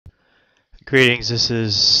Greetings, this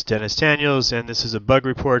is Dennis Daniels, and this is a bug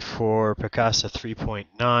report for Picasa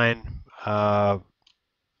 3.9.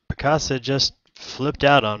 Picasa just flipped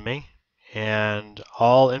out on me, and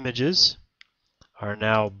all images are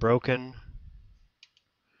now broken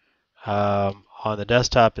on the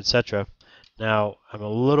desktop, etc. Now, I'm a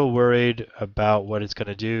little worried about what it's going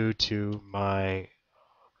to do to my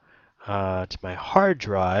hard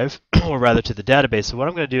drive, or rather to the database. So what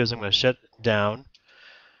I'm going to do is I'm going to shut it down,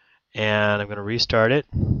 and I'm going to restart it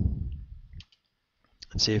and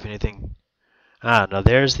see if anything. Now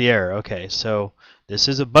there's the error. Okay, so this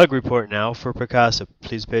is a bug report now for Picasa.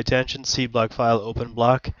 Please pay attention. C block file, open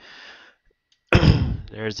block.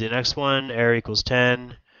 There's the next one. Error equals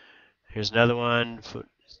 10. Here's another one.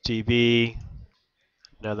 DB.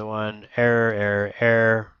 Another one. Error, error,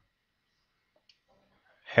 error.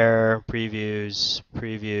 Error. Previews.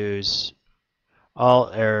 Previews. All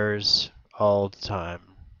errors all the time.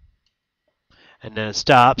 And then it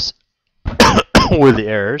stops with the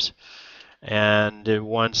errors. And it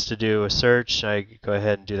wants to do a search. I go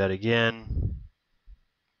ahead and do that again.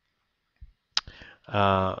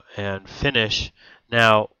 And finish.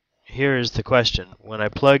 Now, here is the question. When I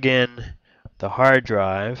plug in the hard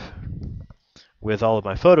drive with all of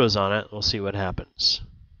my photos on it, we'll see what happens.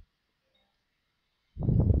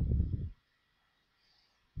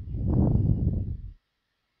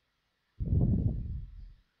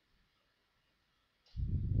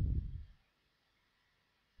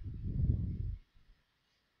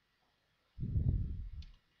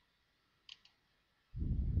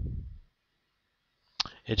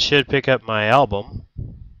 It should pick up my album,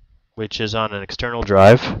 which is on an external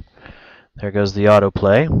drive. There goes the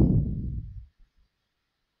autoplay.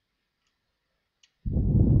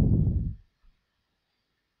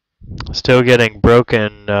 Still getting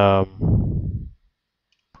broken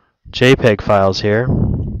JPEG files here.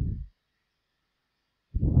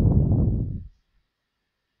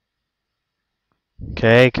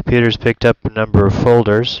 Okay, computer's picked up a number of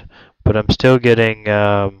folders, but I'm still getting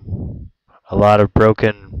a lot of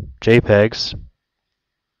broken JPEGs.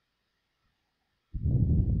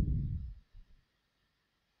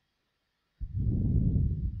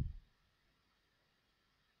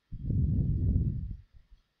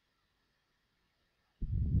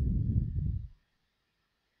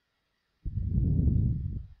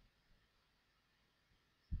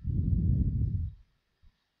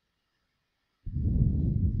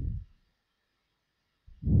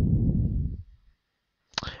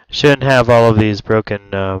 Shouldn't have all of these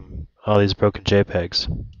broken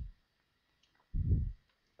JPEGs.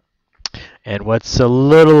 And what's a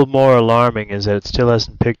little more alarming is that it still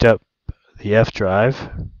hasn't picked up the F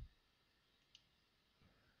drive.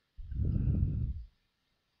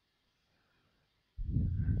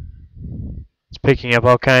 It's picking up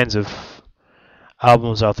all kinds of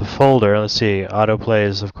albums off the folder. Let's see, autoplay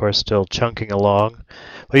is of course still chunking along.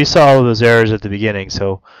 But you saw all of those errors at the beginning,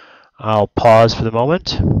 so I'll pause for the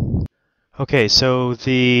moment. Okay, so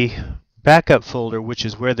the backup folder, which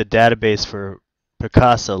is where the database for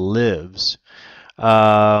Picasa lives,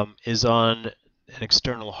 is on an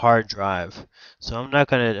external hard drive. So I'm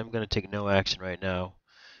gonna take no action right now.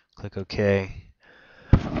 Click OK.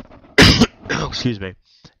 Excuse me.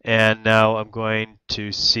 And now I'm going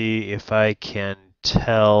to see if I can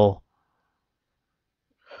tell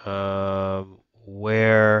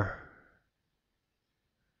where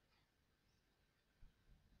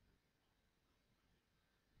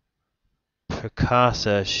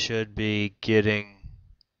Picasa should be getting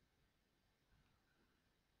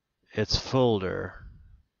its folder.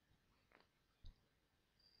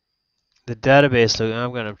 The database,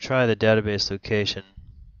 I'm going to try the database location.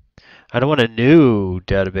 I don't want a new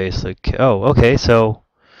database location. Oh, okay, so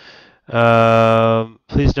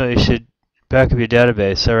please note you should back up your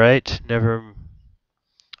database, alright?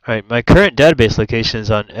 Alright, my current database location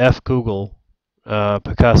is on fgoogle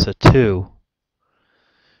Picasa 2.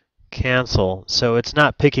 Cancel. So it's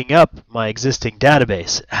not picking up my existing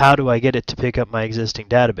database. How do I get it to pick up my existing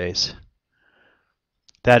database?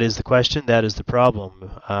 That is the question. That is the problem.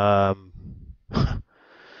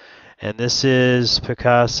 And this is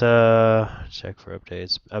Picasa. Check for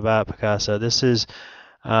updates about Picasa. This is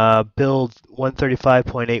build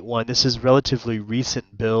 135.81. This is relatively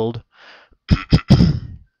recent build.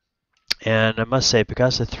 And I must say,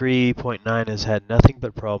 Picasa 3.9 has had nothing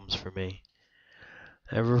but problems for me.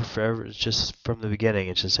 Forever, just from the beginning,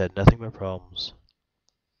 it just had nothing but problems.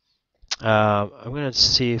 I'm going to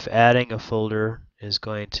see if adding a folder is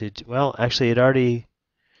going to. Well, actually, it already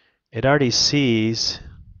sees.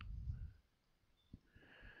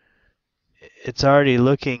 It's already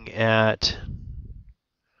looking at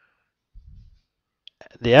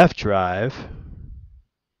the F drive,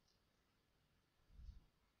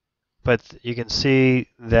 but you can see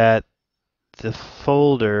that the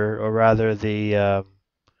folder, or rather the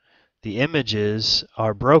images,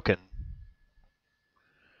 are broken.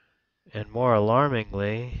 And more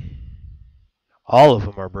alarmingly, all of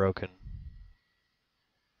them are broken.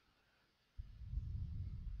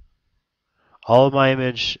 All of my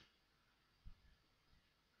images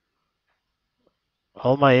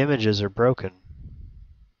are broken.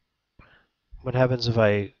 What happens if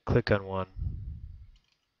I click on one?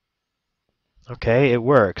 Okay, it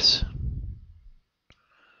works.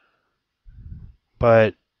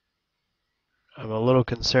 But I'm a little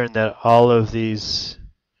concerned that all of these,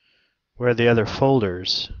 where are the other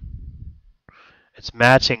folders? It's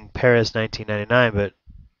matching Paris 1999, but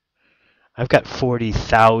I've got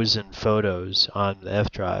 40,000 photos on the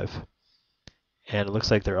F drive, and it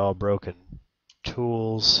looks like they're all broken.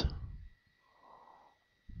 Tools.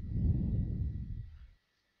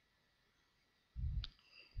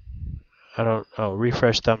 Oh,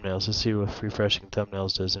 refresh thumbnails. Let's see if refreshing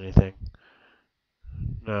thumbnails does anything.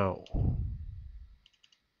 No.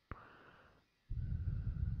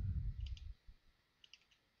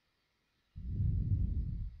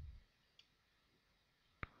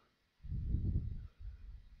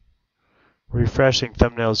 Refreshing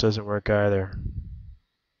thumbnails doesn't work either.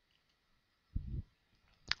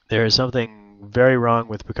 There is something very wrong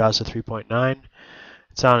with Picasa 3.9.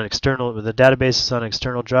 It's on an external, the database is on an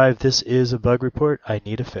external drive. This is a bug report. I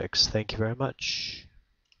need a fix. Thank you very much.